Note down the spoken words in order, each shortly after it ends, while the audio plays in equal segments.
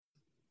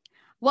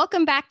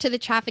Welcome back to the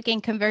Traffic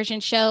and Conversion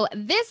Show.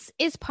 This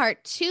is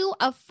part 2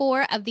 of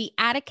 4 of the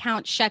Ad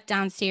Account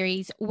Shutdown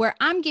series, where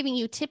I'm giving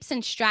you tips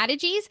and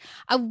strategies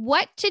of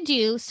what to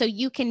do so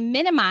you can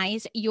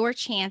minimize your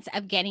chance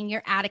of getting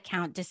your ad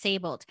account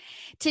disabled.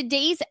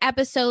 Today's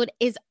episode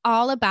is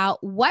all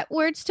about what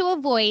words to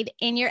avoid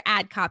in your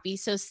ad copy,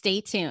 so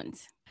stay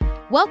tuned.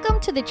 Welcome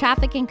to the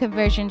Traffic and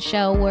Conversion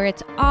Show, where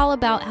it's all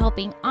about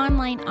helping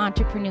online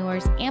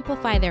entrepreneurs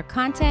amplify their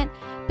content,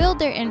 build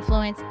their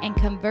influence, and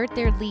convert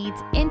their leads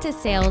into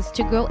sales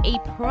to grow a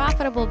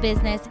profitable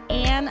business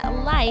and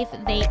life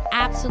they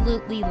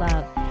absolutely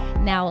love.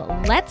 Now,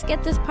 let's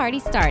get this party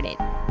started.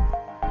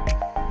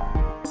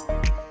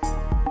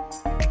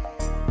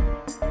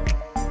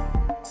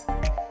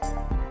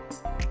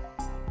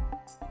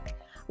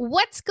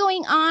 What's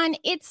going on?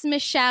 It's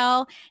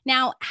Michelle.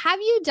 Now, have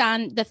you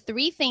done the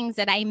 3 things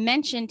that I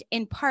mentioned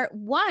in part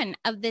 1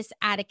 of this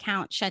ad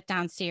account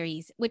shutdown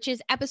series, which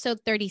is episode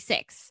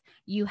 36?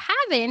 You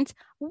haven't?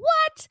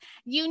 What?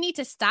 You need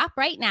to stop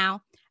right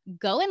now,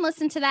 go and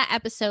listen to that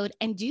episode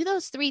and do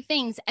those 3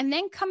 things, and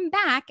then come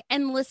back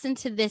and listen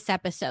to this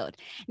episode.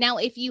 Now,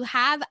 if you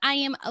have, I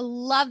am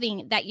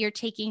loving that you're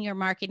taking your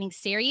marketing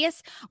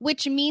serious,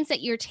 which means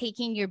that you're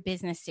taking your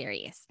business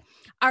serious.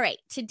 All right,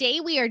 today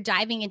we are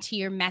diving into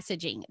your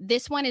messaging.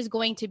 This one is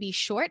going to be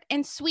short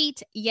and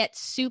sweet, yet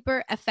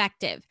super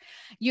effective.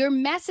 Your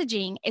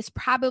messaging is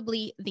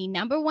probably the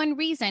number one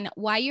reason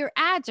why your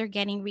ads are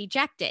getting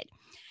rejected.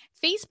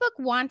 Facebook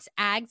wants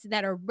ads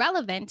that are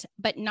relevant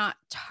but not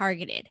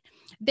targeted.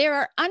 There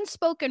are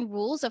unspoken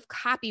rules of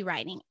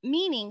copywriting,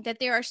 meaning that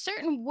there are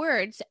certain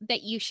words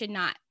that you should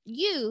not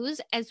use,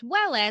 as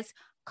well as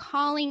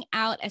calling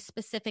out a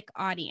specific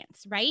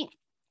audience, right?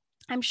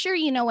 I'm sure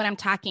you know what I'm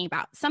talking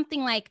about.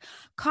 Something like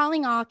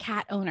calling all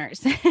cat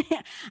owners.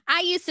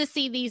 I used to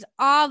see these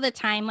all the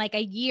time, like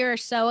a year or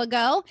so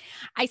ago.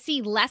 I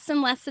see less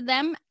and less of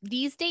them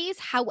these days.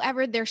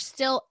 However, they're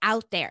still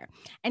out there.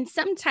 And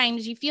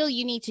sometimes you feel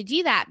you need to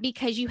do that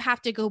because you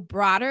have to go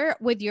broader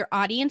with your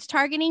audience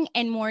targeting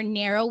and more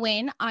narrow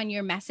in on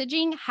your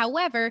messaging.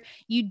 However,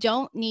 you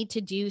don't need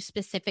to do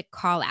specific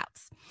call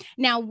outs.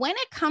 Now, when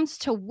it comes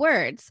to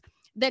words,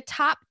 the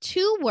top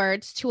 2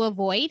 words to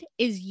avoid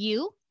is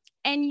you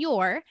and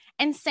your,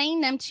 and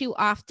saying them too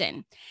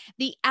often.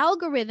 The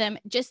algorithm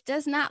just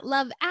does not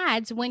love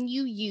ads when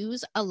you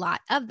use a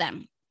lot of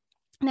them.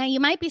 Now, you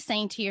might be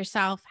saying to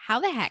yourself, how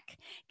the heck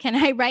can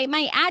I write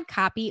my ad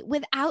copy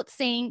without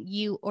saying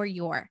you or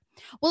your?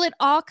 Well, it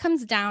all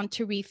comes down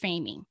to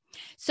reframing.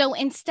 So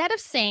instead of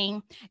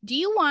saying, do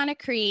you want to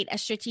create a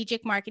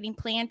strategic marketing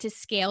plan to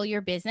scale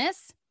your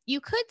business?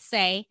 You could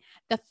say,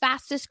 the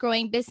fastest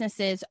growing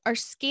businesses are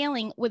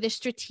scaling with a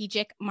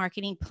strategic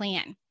marketing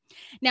plan.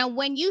 Now,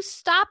 when you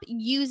stop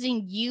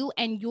using you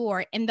and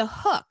your in the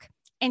hook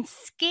and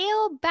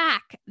scale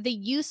back the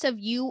use of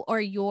you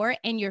or your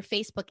in your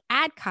Facebook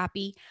ad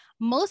copy,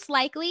 most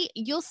likely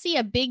you'll see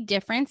a big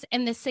difference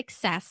in the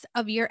success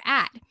of your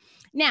ad.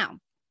 Now,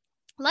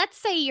 let's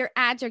say your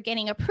ads are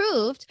getting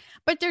approved,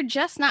 but they're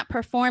just not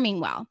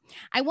performing well.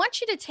 I want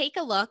you to take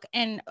a look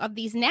of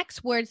these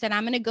next words that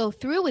I'm going to go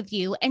through with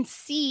you and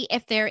see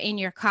if they're in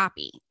your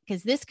copy,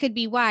 because this could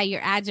be why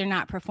your ads are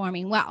not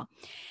performing well.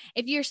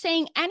 If you're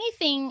saying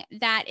anything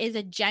that is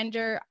a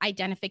gender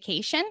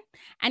identification,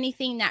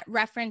 anything that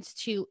reference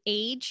to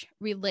age,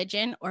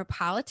 religion, or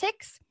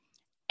politics,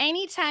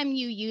 anytime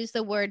you use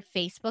the word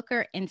Facebook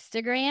or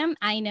Instagram,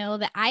 I know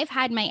that I've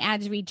had my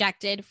ads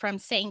rejected from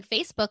saying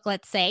Facebook,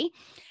 let's say,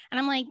 and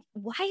I'm like,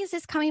 why is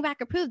this coming back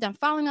approved? I'm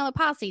following all the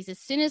policies. As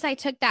soon as I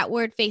took that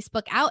word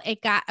Facebook out,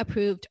 it got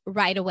approved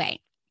right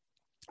away.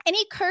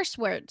 Any curse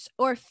words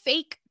or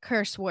fake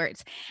curse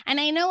words. And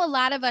I know a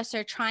lot of us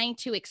are trying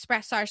to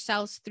express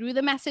ourselves through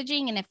the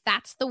messaging. And if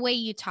that's the way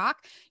you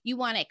talk, you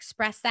want to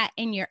express that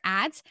in your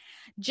ads.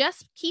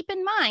 Just keep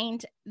in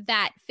mind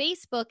that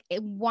Facebook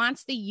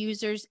wants the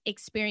user's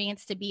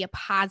experience to be a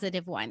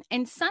positive one.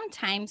 And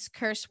sometimes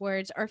curse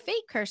words or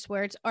fake curse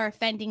words are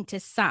offending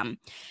to some.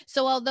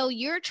 So although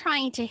you're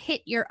trying to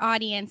hit your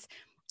audience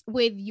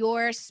with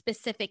your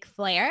specific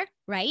flair,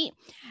 right?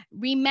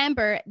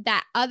 Remember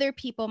that other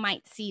people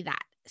might see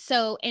that.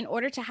 So in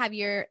order to have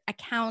your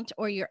account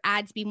or your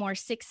ads be more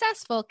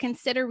successful,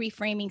 consider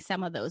reframing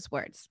some of those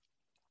words.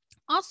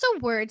 Also,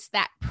 words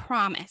that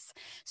promise.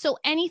 So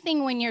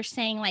anything when you're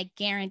saying like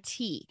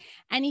guarantee,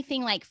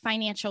 anything like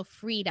financial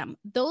freedom,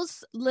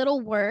 those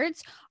little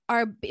words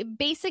are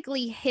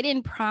basically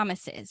hidden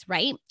promises,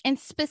 right? And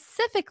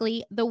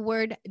specifically the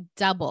word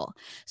double.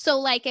 So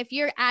like if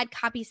your ad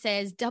copy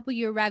says double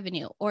your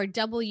revenue or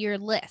double your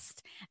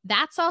list,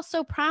 that's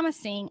also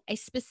promising a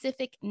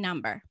specific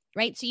number,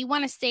 right? So you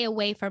want to stay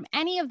away from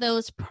any of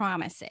those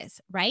promises,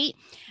 right?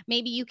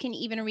 Maybe you can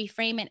even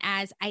reframe it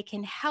as, I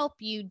can help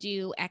you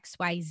do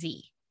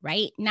XYZ,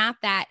 right? Not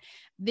that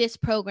this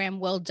program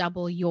will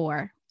double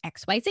your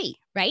XYZ,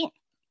 right?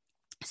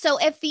 So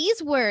if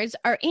these words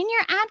are in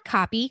your ad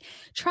copy,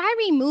 try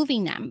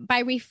removing them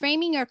by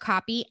reframing your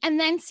copy and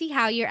then see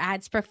how your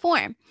ads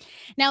perform.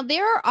 Now,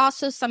 there are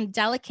also some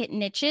delicate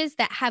niches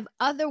that have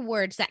other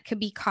words that could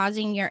be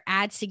causing your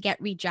ads to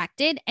get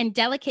rejected. And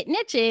delicate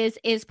niches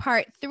is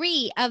part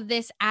 3 of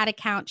this ad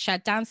account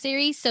shutdown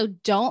series. So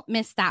don't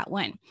miss that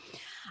one.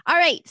 All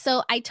right.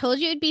 So I told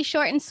you it'd be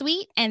short and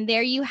sweet. And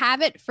there you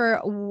have it for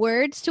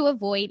words to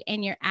avoid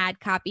in your ad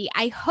copy.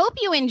 I hope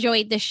you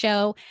enjoyed the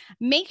show.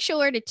 Make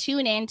sure to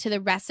tune in to the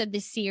rest of the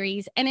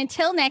series. And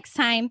until next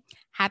time,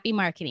 happy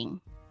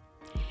marketing.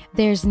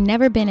 There's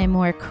never been a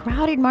more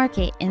crowded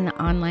market in the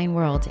online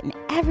world, and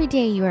every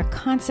day you are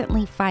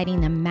constantly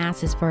fighting the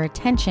masses for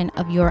attention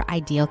of your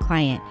ideal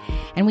client.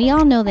 And we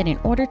all know that in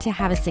order to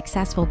have a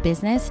successful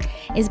business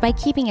is by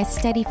keeping a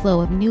steady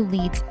flow of new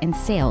leads and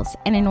sales.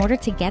 And in order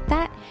to get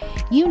that,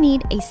 you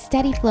need a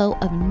steady flow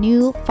of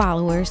new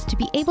followers to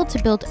be able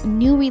to build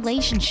new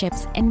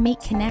relationships and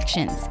make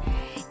connections.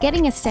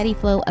 Getting a steady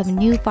flow of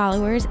new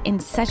followers in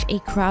such a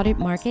crowded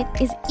market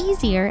is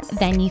easier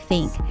than you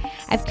think.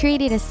 I've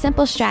created a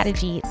simple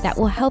strategy that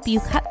will help you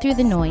cut through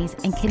the noise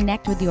and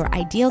connect with your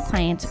ideal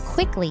clients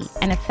quickly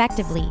and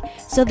effectively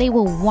so they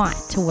will want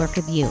to work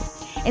with you.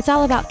 It's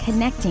all about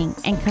connecting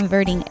and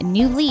converting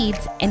new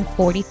leads in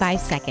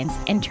 45 seconds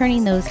and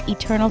turning those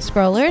eternal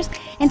scrollers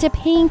into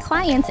paying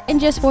clients in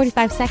just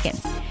 45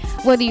 seconds.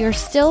 Whether you're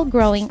still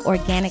growing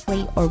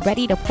organically or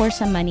ready to pour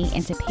some money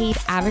into paid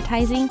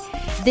advertising,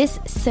 this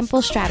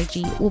simple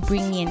strategy will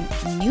bring in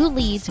new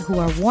leads who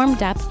are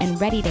warmed up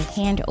and ready to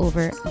hand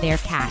over their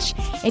cash.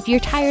 If you're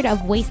tired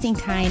of wasting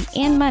time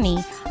and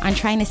money on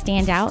trying to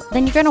stand out,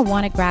 then you're going to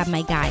want to grab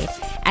my guide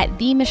at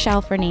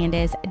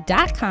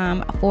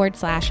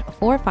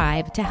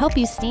themichellefernandez.com/45 to help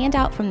you stand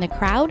out from the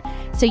crowd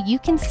so you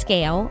can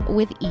scale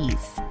with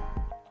ease.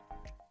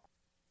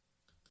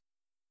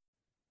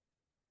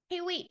 Hey,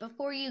 wait,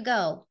 before you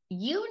go,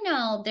 you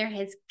know there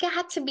has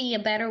got to be a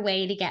better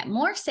way to get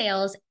more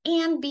sales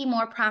and be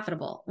more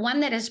profitable,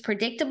 one that is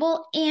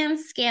predictable and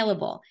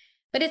scalable.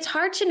 But it's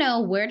hard to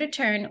know where to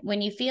turn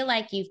when you feel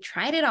like you've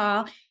tried it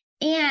all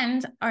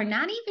and are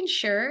not even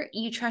sure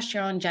you trust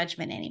your own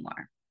judgment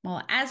anymore.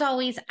 Well, as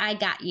always, I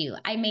got you.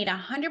 I made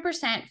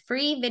 100%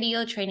 free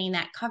video training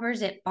that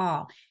covers it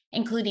all,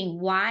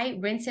 including why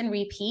rinse and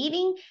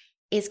repeating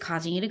is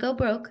causing you to go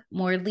broke.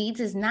 More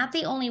leads is not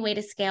the only way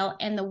to scale,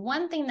 and the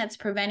one thing that's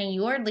preventing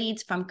your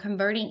leads from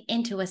converting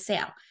into a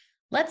sale.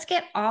 Let's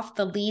get off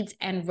the leads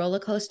and roller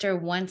coaster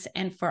once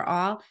and for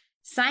all.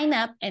 Sign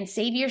up and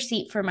save your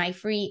seat for my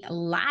free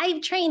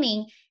live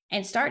training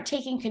and start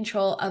taking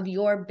control of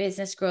your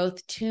business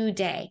growth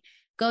today.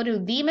 Go to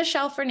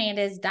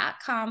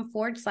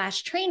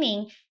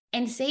themichellefernandez.com/training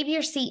and save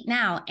your seat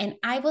now, and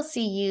I will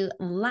see you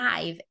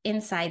live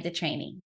inside the training.